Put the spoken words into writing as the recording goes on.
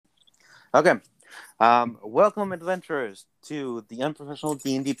Okay. Welcome, adventurers, to the Unprofessional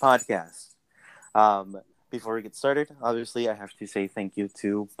D&D podcast. Before we get started, obviously, I have to say thank you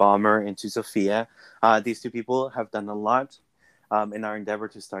to Bomber and to Sophia. These two people have done a lot in our endeavor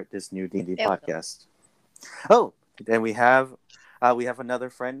to start this new D&D There we go. podcast. Oh, and we have another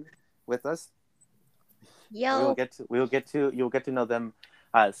friend with us. Yo, You'll get to know them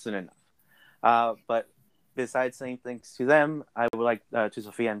soon enough. But besides saying thanks to them, I would like to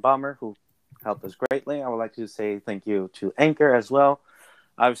Sophia and Bomber, who helped us greatly. I would like to say thank you to Anchor as well.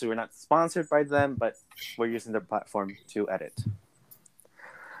 Obviously, we're not sponsored by them, but we're using their platform to edit.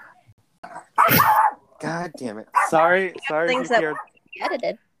 God damn it! Sorry things if that you were hear.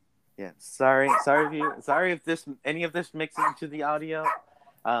 edited. Yeah, sorry if any of this mixes into the audio.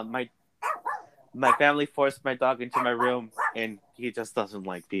 My family forced my dog into my room, and he just doesn't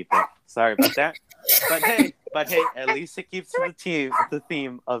like people. Sorry about that. But hey, at least it keeps the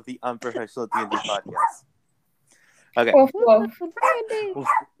theme of the Unprofessional D&D podcast. Okay. Woof, woof. Branding.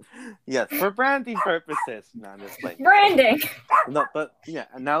 Yes, for branding purposes. No, I'm just playing. Branding. No, but yeah.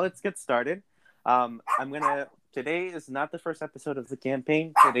 Now let's get started. Today is not the first episode of the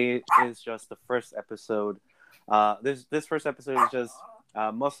campaign. Today is just the first episode. This first episode is just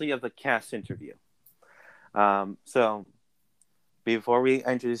mostly of the cast interview. So before we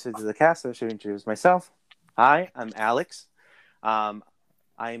introduce it to the cast, I should introduce myself. Hi, I'm Alex. I'm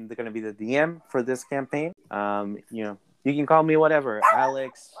going to be the DM for this campaign. You can call me whatever,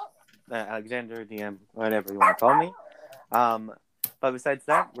 Alex, Alexander, DM, whatever you want to call me. But besides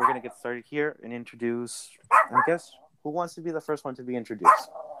that, we're going to get started here and introduce, I guess, who wants to be the first one to be introduced?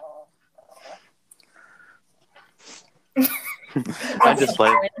 I'm just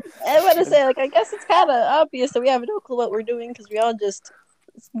playing. I was about to say, I guess it's kind of obvious that we have no clue what we're doing because we all just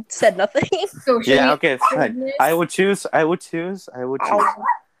said nothing. So should Yeah, we okay, fine. this? I would choose.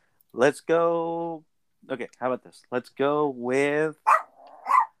 Let's go. Okay, how about this? Let's go with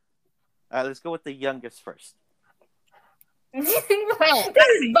the youngest first. This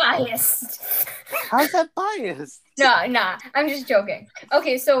is biased. How's that biased? Nah. I'm just joking.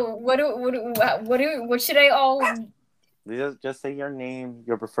 Okay, so what should I all? Just say your name,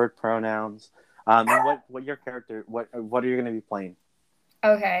 your preferred pronouns, and what your character, what are you going to be playing?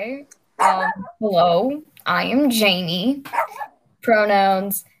 Okay. Hello. I am Jamie.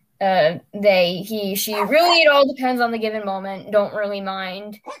 Pronouns. They, he, she. Really, it all depends on the given moment. Don't really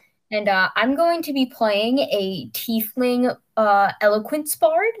mind. And I'm going to be playing a tiefling eloquence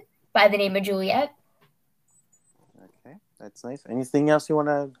bard by the name of Juliet. Okay, that's nice. Anything else you want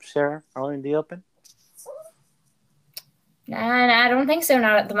to share out in the open? And I don't think so,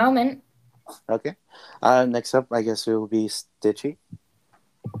 not at the moment. Okay. Next up, I guess it will be Stitchy.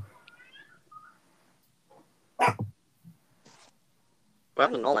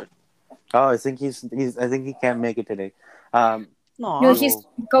 Probably Nolan. Oh, I think I think he can't make it today. No, he's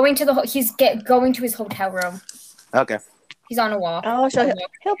going to going to his hotel room. Okay. He's on a walk. Oh, so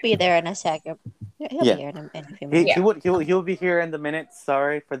he'll be there in a second. He'll be here in a few minutes. He'll be here in the minute.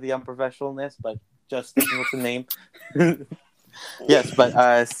 Sorry for the unprofessionalness, but just sticking with the name. Yes, but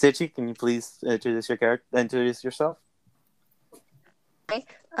Stitchy, can you please introduce your character? Introduce yourself.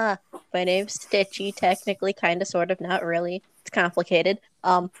 Hi, my name's Stitchy. Technically, kind of, sort of, not really. It's complicated.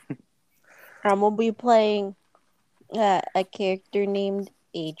 We'll be playing a character named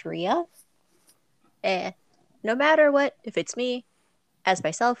Adria. No matter what, if it's me, as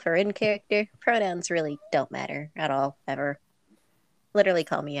myself or in character, pronouns really don't matter at all, ever. Literally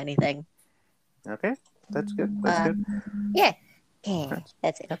call me anything. Okay, that's good. That's good. Yeah,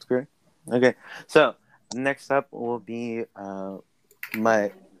 that's it. That's great. Okay, so next up will be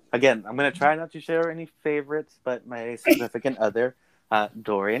Again, I'm gonna try not to share any favorites, but my significant other,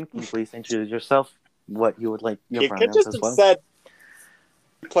 Dorian. Can you please introduce yourself? What you would like your pronouns could just as have well? said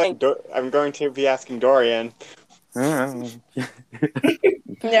I'm going to be asking Dorian. No,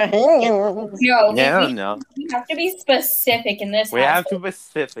 No. we have to be specific in this. We have to be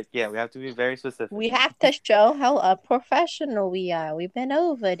specific. Yeah, we have to be very specific. We have to show how unprofessional we are. We've been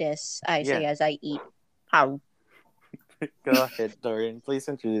over this, I say as I eat. How? Go ahead, Dorian. Please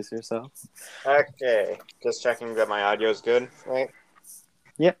introduce yourself. Okay, just checking that my audio is good, right?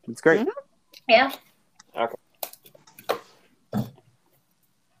 Yeah, it's great. Mm-hmm. Yeah.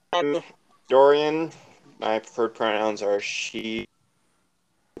 I'm Dorian. My preferred pronouns are she,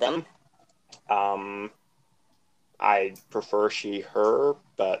 them. I prefer she, her,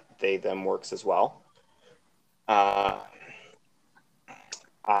 but they, them works as well.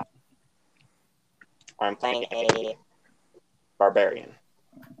 I'm playing a barbarian.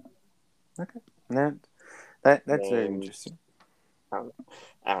 Okay, that's very Named- interesting.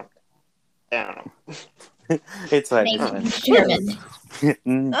 It's fine. Name It's determined. fine. I just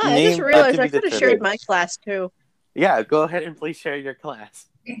Name realized to I be could have determined. shared my class too. Yeah, go ahead and please share your class.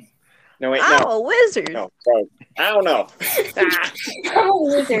 No, wait, I'm no. a wizard. No, sorry. I don't know. I'm a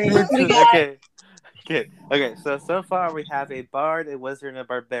wizard. We got Okay. So far we have a bard, a wizard, and a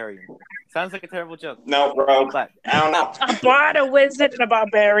barbarian. Sounds like a terrible joke, No, bro. but I don't know. A bard, a wizard, and a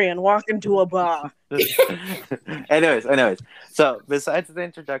barbarian walk into a bar. anyways. So besides the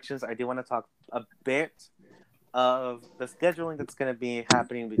introductions, I do want to talk a bit of the scheduling that's going to be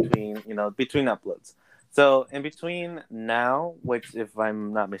happening between uploads. So in between now, which if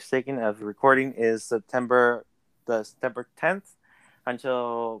I'm not mistaken, of the recording is September 10th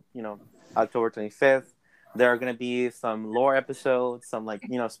until October 25th. There are going to be some lore episodes, some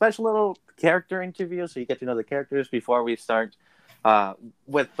special little character interviews, so you get to know the characters before we start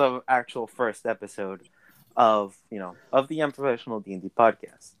with the actual first episode of the Unprofessional D&D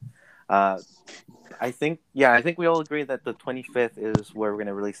podcast. I think we all agree that the 25th is where we're going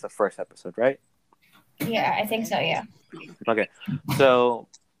to release the first episode, right? Yeah, I think so. Yeah. Okay, so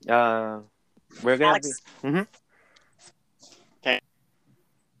we're gonna Alex. be. Mm-hmm. Okay.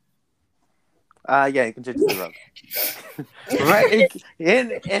 Yeah, you can change the road. Right?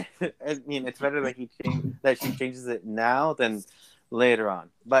 I mean, it's better that she changes it now than later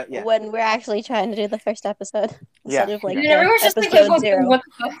on. But yeah, When we're actually trying to do the first episode instead of And everyone's just like, episode 0. what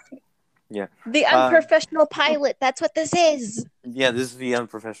the fuck? yeah, The unprofessional pilot. That's what this is. yeah. This is the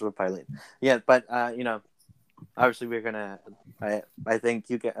Unprofessional pilot. Yeah, but obviously we're gonna. I think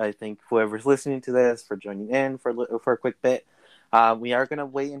whoever's listening to this for joining in for a quick bit, we are gonna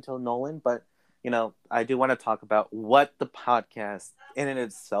wait until Nolan, but. I do want to talk about what the podcast in and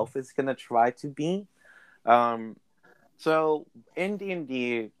itself is going to try to be. So in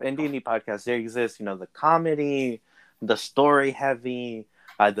D&D podcast, there exists, the comedy, the story heavy,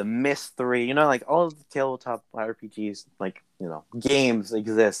 the mystery, like all of the tabletop RPGs, games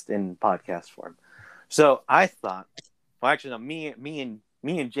exist in podcast form. So I thought, well, actually, no, me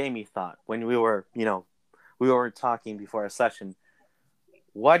and Jamie thought when we were talking before a session,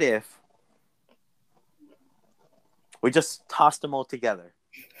 what if we just tossed them all together?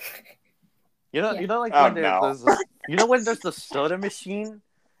 When there's the soda machine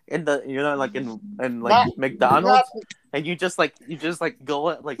in the in McDonald's, and you just go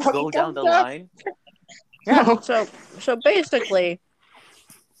down the line. Yeah. So basically,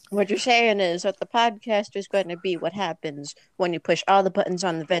 what you're saying is that the podcast is going to be what happens when you push all the buttons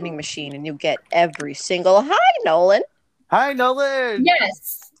on the vending machine and you get every single. Hi, Nolan. Hi, Nolan.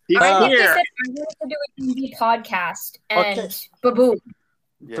 Yes. He's I think they here. said I wanted to do a TV podcast, and Okay. baboom.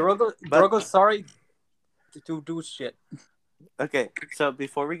 Yeah. Drogo's sorry to do shit. Okay, so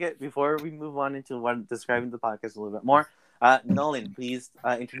before we move on into describing the podcast a little bit more, Nolan, please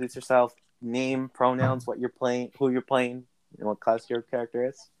introduce yourself, name, pronouns, what you're playing, who you're playing, and what class your character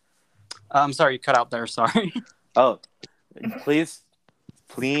is. I'm sorry, you cut out there. Sorry. Oh, please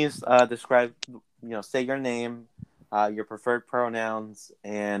describe, say your name, your preferred pronouns,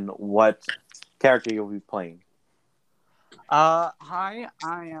 and what character you'll be playing. Hi,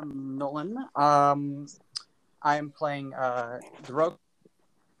 I am Nolan. I am playing Drogo.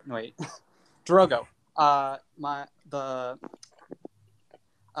 Wait, Drogo. My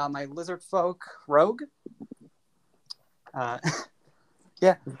lizard folk rogue. Yeah.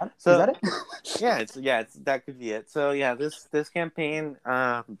 Is that it? Yeah, that could be it. So yeah, this campaign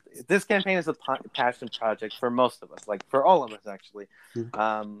is a passion project for most of us, like for all of us actually.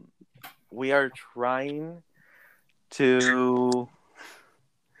 We are trying to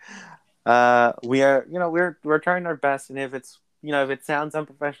we're trying our best, and if it sounds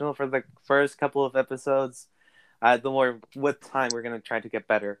unprofessional for the first couple of episodes, the more with time we're going to try to get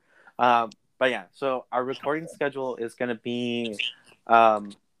better. But yeah, so our recording schedule is going to be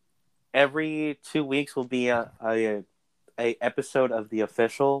every 2 weeks will be a episode of the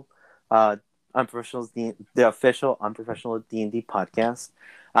official Unprofessional D&D podcast.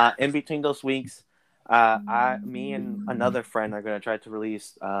 In between those weeks, me and another friend are going to try to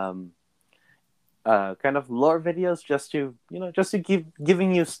release kind of lore videos just to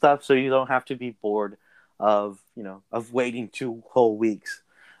giving you stuff so you don't have to be bored of waiting 2 whole weeks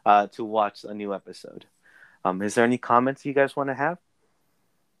to watch a new episode. Is there any comments you guys want to have?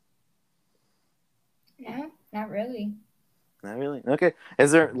 No, not really. Not really. Okay.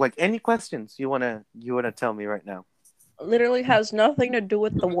 Is there any questions you wanna tell me right now? Literally has nothing to do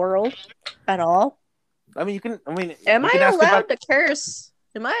with the world at all. I mean, you can. Am you I can ask allowed about... to curse?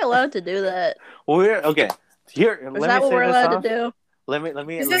 Am I allowed to do that? Okay. Here, Is that what we're allowed to do? Let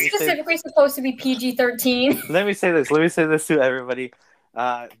me. Is this specifically supposed to be PG-13? Let me say this. Let me say this to everybody.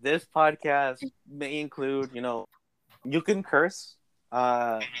 This podcast may include, you can curse,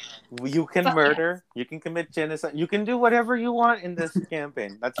 you can Fuck murder, you can commit genocide, you can do whatever you want in this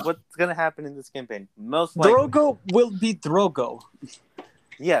campaign. That's what's gonna happen in this campaign, most likely. Drogo will be Drogo.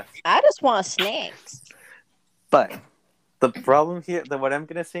 Yes, I just want snacks. but the problem here, what I'm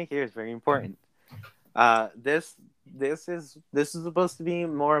gonna say here is very important. This is supposed to be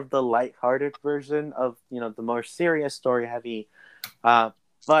more of the lighthearted version of the more serious story heavy,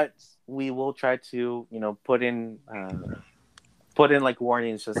 but we will try to put in like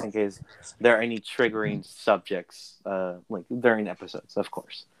warnings just in case there are any triggering subjects like during episodes, of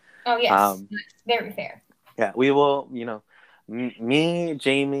course. Oh yes, Um, very fair. yeah, we will. Me,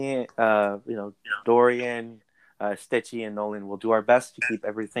 Jamie, Dorian, Stitchy, and Nolan will do our best to keep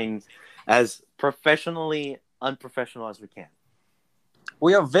everything as professionally unprofessional as we can.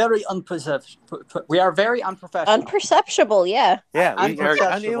 We are very unprofessional. We are very unprofessional. Unperceptible, yeah. Yeah, we are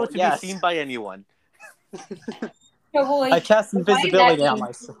Unprofessional, unable to yes. be seen by anyone. No, well, like, I cast why is invisibility that on mean?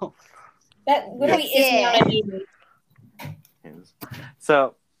 myself. That literally Yeah. is not a meme. Yes.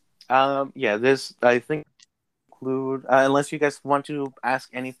 So, this I think include unless you guys want to ask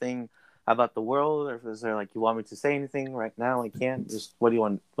anything about the world, or if is there like you want me to say anything right now, I can't. Just what do you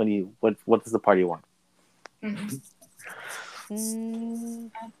want? What does the party want? I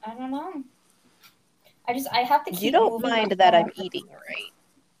don't know. I have to keep. You don't moving mind my that I'm phone. eating,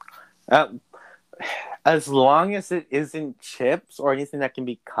 right? As long as it isn't chips or anything that can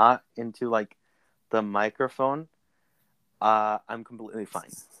be caught into like the microphone, I'm completely fine.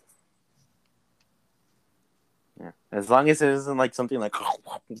 Yeah, as long as it isn't like something like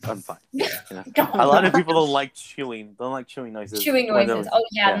I'm fine. A lot of people don't like chewing noises. Chewing noises. Oh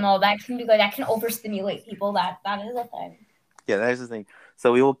yeah, Yeah. no, that can be good. That can overstimulate people. That is a thing. Yeah, that is the thing.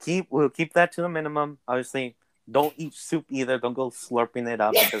 So we'll keep that to the minimum. Obviously, don't eat soup either. Don't go slurping it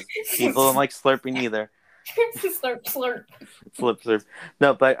up because people don't like slurping either. Slurp, slurp. Slurp.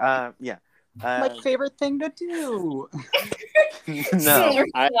 No, but yeah. My favorite thing to do. No. Slurp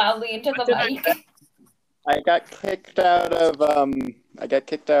loudly into the mic. I got kicked out of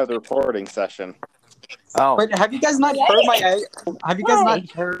the recording session. Oh, Wait, have you guys not heard my? Have you guys Why? not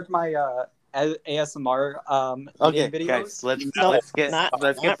heard my ASMR okay, videos? guys. Let's not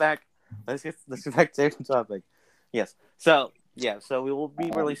get back. Let's get back to the topic. Yes. So we will be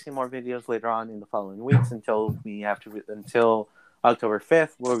releasing more videos later on in the following weeks until until October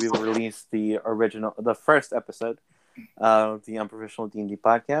 5th, where we will release the first episode of the Unprofessional D&D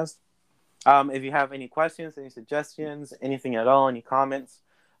podcast. If you have any questions, any suggestions, anything at all, any comments,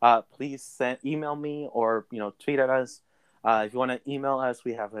 please email me or tweet at us. If you want to email us,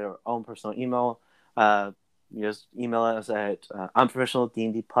 we have our own personal email. Just email us at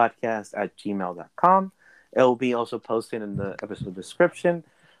unprofessionaldndpodcast@gmail.com. It will be also posted in the episode description.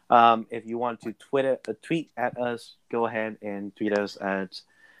 If you want to tweet at us, go ahead and tweet us at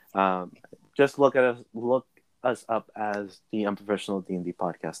just look us up as the Unprofessional D&D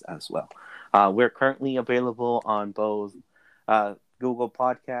podcast as well. We're currently available on both Google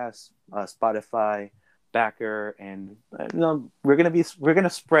Podcasts, Spotify, Backer, and we're gonna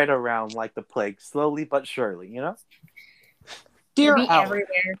spread around like the plague, slowly but surely. Dear Be Alex,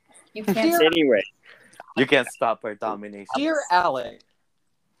 everywhere. You can't. Anyway, You can't stop our domination. dear Alex,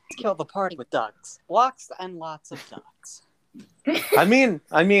 kill the party with ducks. Lots and lots of ducks. I mean,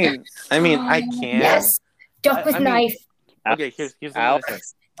 I can. Yes. Duck with I mean- knife. Okay, here's what I'm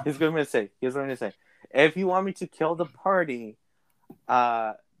gonna say. Here's what I'm gonna say. If you want me to kill the party,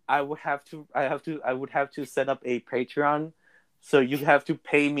 I would have to set up a Patreon, so you have to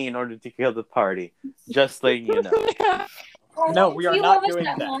pay me in order to kill the party. Just letting you know. No, we are You not love us doing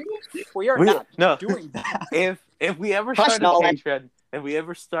that that. much? We are not No. doing that. If we ever Hush, start a Nolan. Patreon,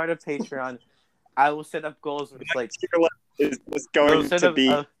 I will set up goals with like was going to be.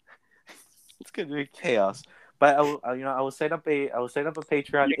 it's gonna be chaos. But I will set up a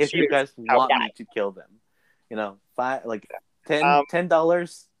Patreon Next if you year. guys want me to kill them.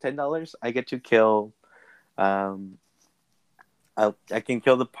 $10, I get to kill. I can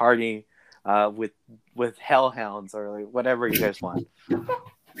kill the party with hellhounds or like whatever you guys want.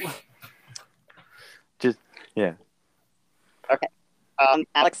 Just yeah.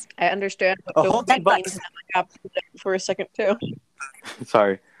 Alex, I understand what A the whole word $10. means now. I got for a second too.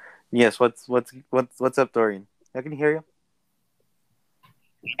 Sorry. Yes. What's up, Dorian? I can hear you.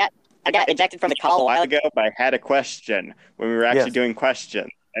 I got ejected from the call a while ago, but I had a question when we were actually Yes. doing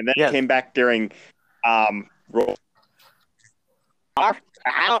questions, and then Yes. it came back during roll. I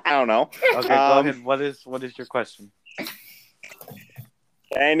don't know. Okay, go ahead. What is your question?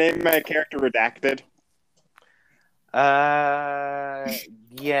 Can I name my character Redacted? Yeah.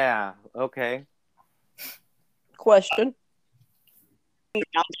 Okay. Question.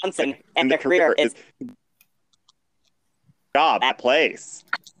 John Johnson and their career is job at place.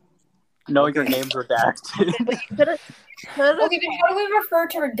 No, Okay. your name's redacted. But you could have Okay, but how do we refer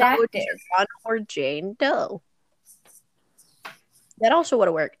to redacted? John or Jane Doe. That also would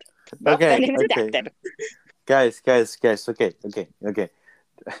have worked. Nope, their Okay, name's okay. redacted. Guys. Okay.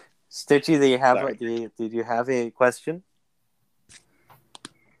 Stitchy, Sorry. did you have a question?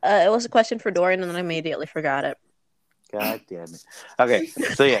 It was a question for Dorian, and then I immediately forgot it. God damn it. Okay,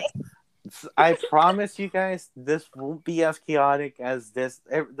 so yeah. I promise you guys, this won't be as chaotic as this.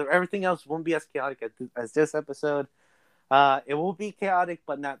 Everything else won't be as chaotic as this episode. It will be chaotic,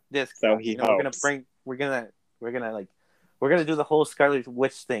 but not this. So chaotic. he hopes. We're gonna do the whole Scarlet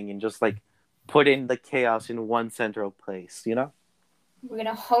Witch thing and just like put in the chaos in one central place. You know, We're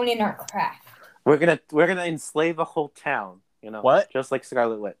gonna hone in our craft. we're gonna enslave a whole town. You know, What? Just like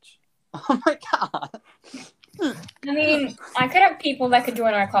Scarlet Witch. Oh my god. I mean, I could have people that could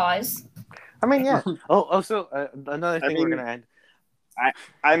join our cause. I mean, yeah. Also, another thing we're mean- gonna add.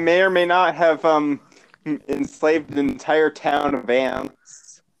 I may or may not have enslaved an entire town of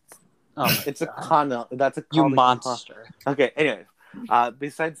ants. Oh, It's a con. That's a you comic monster. con. Okay. Anyway,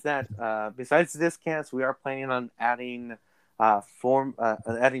 besides this cast, we are planning on adding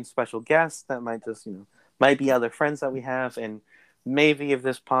adding special guests that might be other friends that we have, and maybe if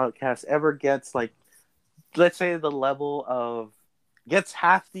this podcast ever gets like, let's say the level of gets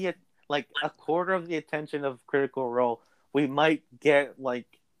half the like a quarter of the attention of Critical Role, we might get like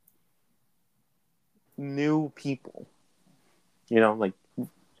new people. Like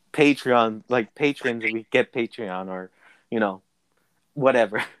Patreon, like patrons. We get Patreon or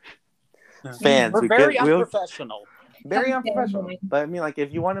whatever. Fans. We're very unprofessional. Very unprofessional. But I mean, like,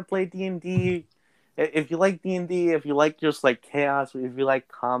 if you want to play D&D, if you like D&D, if you like just like chaos, if you like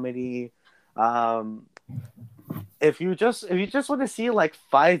comedy, if you just want to see like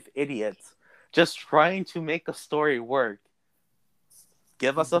 5 idiots just trying to make a story work,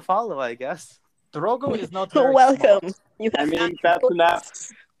 give us a follow, I guess. Drogo is not very Welcome. smart. You I have mean,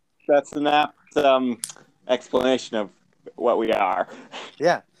 that's an apt explanation of what we are.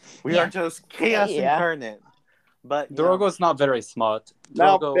 Yeah, we Yeah. are just chaos Yeah. incarnate. But Drogo's not very smart.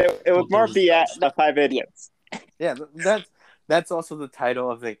 No, Drogo it was more totally the 5 idiots. yeah, that's also the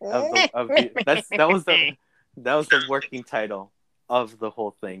title of the that was the working title of the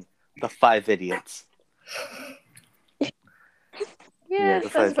whole thing. The 5 idiots. Yeah, the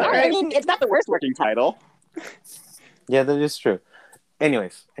that's five fine. I mean, it's not the worst working title. Yeah, that is true.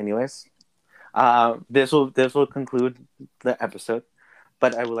 Anyways, this will conclude the episode.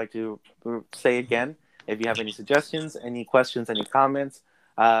 But I would like to say again, if you have any suggestions, any questions, any comments,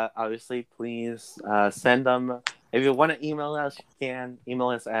 obviously please send them. If you want to email us, you can email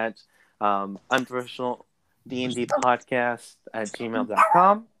us at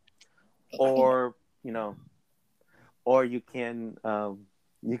unprofessionaldndpodcast@gmail.com, or you can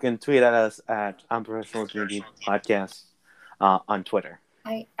tweet at us at unprofessionaldndpodcast on Twitter.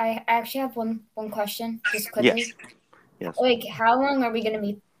 I actually have one question, just quickly. Yes. Like, how long are we gonna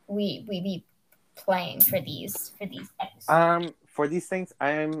be playing for these episodes? For these things,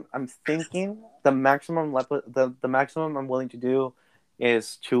 I'm thinking the maximum the maximum I'm willing to do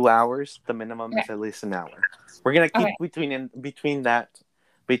is 2 hours. The minimum is at least an hour. We're gonna keep between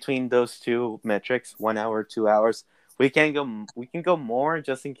those two metrics, 1 hour, 2 hours. We can go more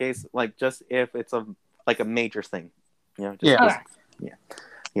just in case, like just if it's a major thing,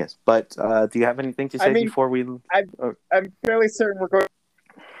 Yes, but do you have anything to say before we? I'm fairly certain we're going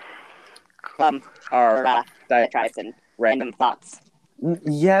our diatribes and random thoughts.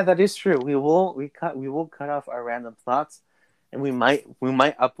 Yeah, that is true. We will cut off our random thoughts, and we might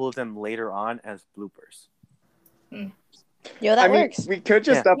upload them later on as bloopers. Yo, that works. We could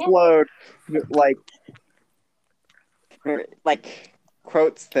just upload like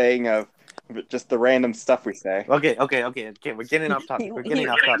quotes thing of just the random stuff we say. Okay. We're getting off topic.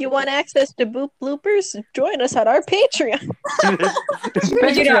 You want access to bloopers? Join us at our Patreon.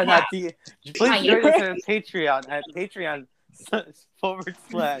 Please join us at Patreon at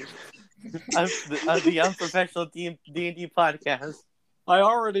Patreon.com/of the Unprofessional D&D podcast. I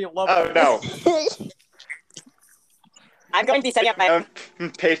already love it. No. I'm going to be setting up my own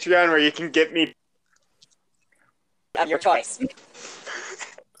Patreon where you can get me of your choice.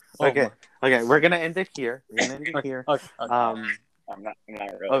 Okay, we're gonna end it here. Okay. I'm not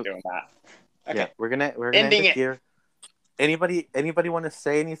really doing that. Okay. Yeah, we're gonna end it here. Anybody want to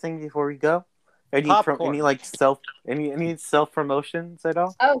say anything before we go? Any self promotions at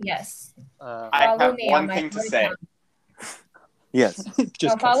all? Oh yes. I have one thing to say. Yes.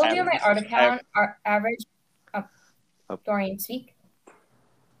 Just follow cuts me on my out. art account. Average. Oh. Dorian, speak.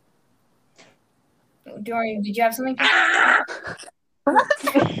 Dorian, did you have something to say?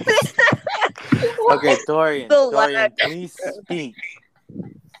 Okay, Dorian. The Dorian, lag. please speak.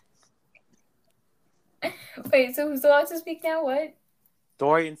 Wait, so who's allowed to speak now? What?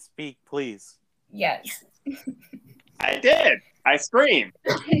 Dorian, speak, please. Yes. I did. I screamed.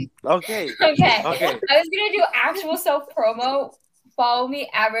 Okay. Okay. Okay. I was gonna do actual self promo. Follow me,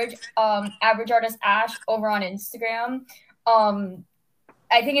 average artist Ash over on Instagram.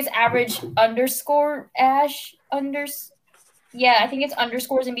 I think it's average underscore Ash Yeah, I think it's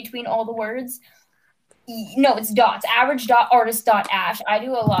underscores in between all the words. No, it's dots. Average dot artist dot Ash. I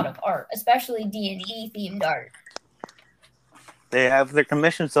do a lot of art, especially D&D themed art. They have their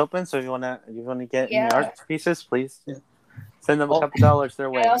commissions open, so if you wanna get any art pieces, please send them a couple dollars their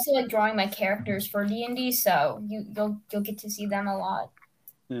way. I also like drawing my characters for D&D, so you'll get to see them a lot.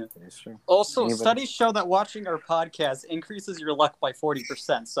 Yeah. That's true. Also, Anybody? studies show that watching our podcast increases your luck by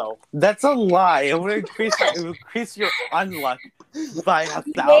 40%. So That's a lie. It will increase your unluck by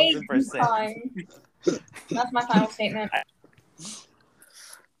 1,000%. That's my final statement.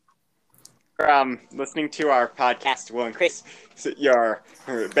 Listening to our podcast will increase your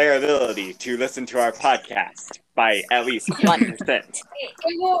ability to listen to our podcast by at least 1%.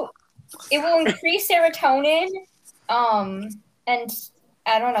 It will increase serotonin, and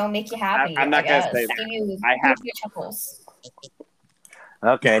I don't know, make you happy. I'm not gonna say that. Give you chuckles.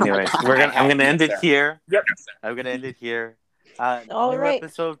 Okay, anyways, I'm gonna end it here. Yep. I'm gonna end it here. All new right.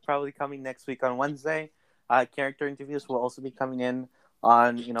 episode probably coming next week on Wednesday. Character interviews will also be coming in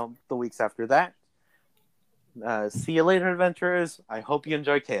on the weeks after that. See you later, adventurers. I hope you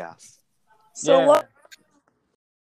enjoy chaos. So what